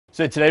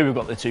So today we've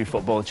got the two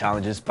football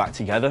challenges back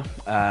together.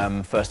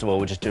 First of all,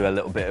 we'll just do a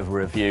little bit of a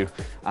review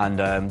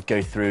and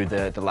go through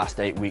the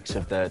last 8 weeks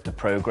of the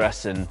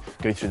progress and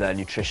go through their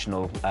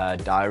nutritional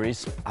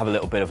diaries, have a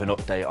little bit of an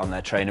update on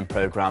their training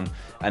programme,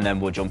 and then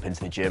we'll jump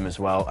into the gym as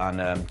well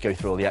and go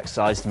through all the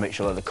exercise to make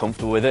sure that they're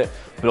comfortable with it,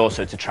 but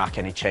also to track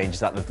any changes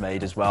that they've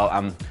made as well.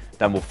 And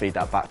then we'll feed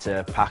that back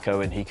to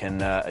Paco and he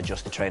can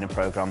adjust the training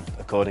programme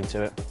according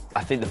to it.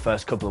 I think the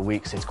first couple of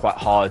weeks it's quite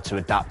hard to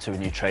adapt to a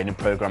new training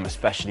programme,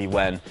 especially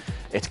when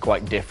it's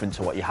quite different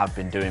to what you have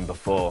been doing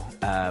before.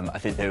 I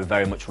think they were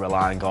very much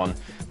relying on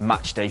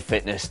match day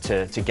fitness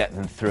to get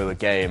them through a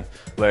game,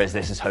 whereas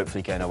this is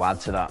hopefully going to add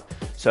to that.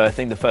 So I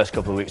think the first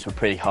couple of weeks were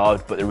pretty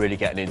hard, but they're really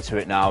getting into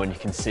it now and you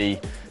can see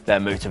their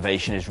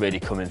motivation is really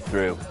coming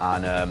through,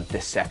 and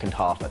this second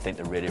half I think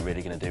they're really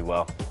going to do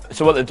well.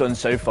 So what they've done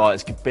so far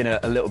has been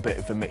a little bit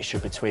of a mixture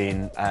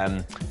between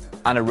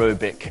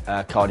anaerobic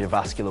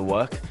cardiovascular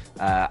work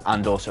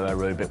and also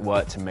aerobic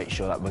work to make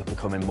sure that we're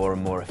becoming more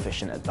and more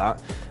efficient at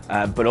that.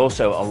 But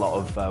also a lot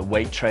of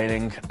weight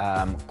training,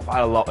 quite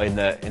a lot in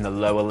the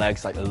lower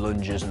legs like the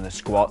lunges and the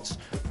squats,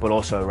 but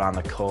also around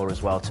the core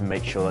as well to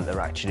make sure that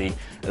they're actually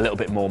a little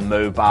bit more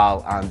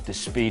mobile, and the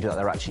speed that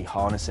they're actually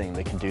harnessing,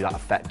 they can do that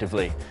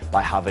effectively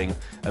by having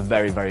a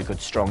very good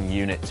strong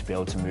unit to be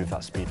able to move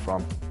that speed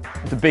from.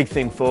 The big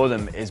thing for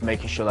them is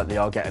making sure that they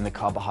are getting the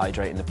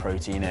carbohydrate and the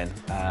protein in.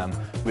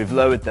 We've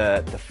lowered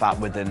the fat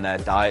within their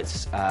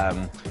diets.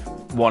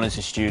 One is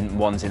a student,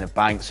 one's in a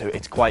bank, so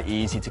it's quite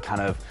easy to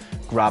kind of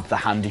grab the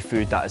handy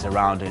food that is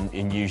around,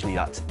 and usually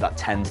that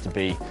tends to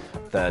be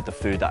the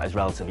food that is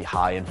relatively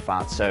high in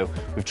fat. So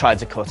we've tried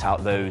to cut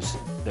out those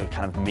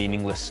kind of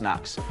meaningless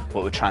snacks,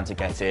 but we're trying to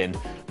get in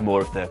more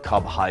of the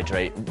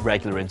carbohydrate,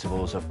 regular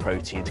intervals of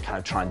protein to kind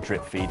of try and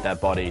drip feed their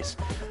bodies.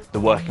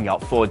 They're working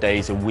out 4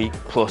 days a week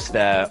plus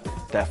their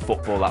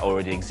football that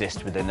already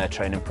exists within their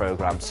training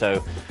program.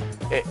 So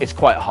it's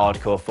quite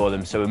hardcore for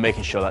them. So we're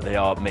making sure that they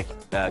are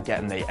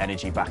getting the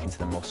energy back into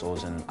the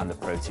muscles and the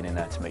protein in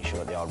there to make sure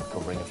that they are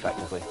recovering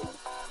effectively.